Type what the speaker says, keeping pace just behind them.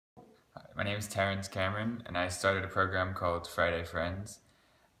My name is Terrance and I started a program called Friday Friends,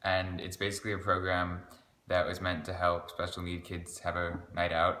 and it's basically a program that was meant to help special need kids have a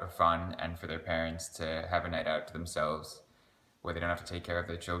night out of fun and for their parents to have a night out to themselves where they don't have to take care of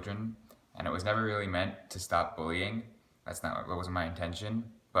their children. And it was never really meant to stop bullying. That wasn't my intention,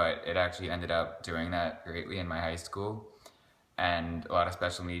 but it actually ended up doing that greatly in my high school. And a lot of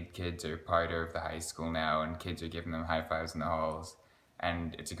special need kids are part of the high school now, and kids are giving them high fives in the halls,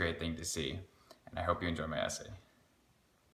 and it's a great thing to see. And I hope you enjoy my essay.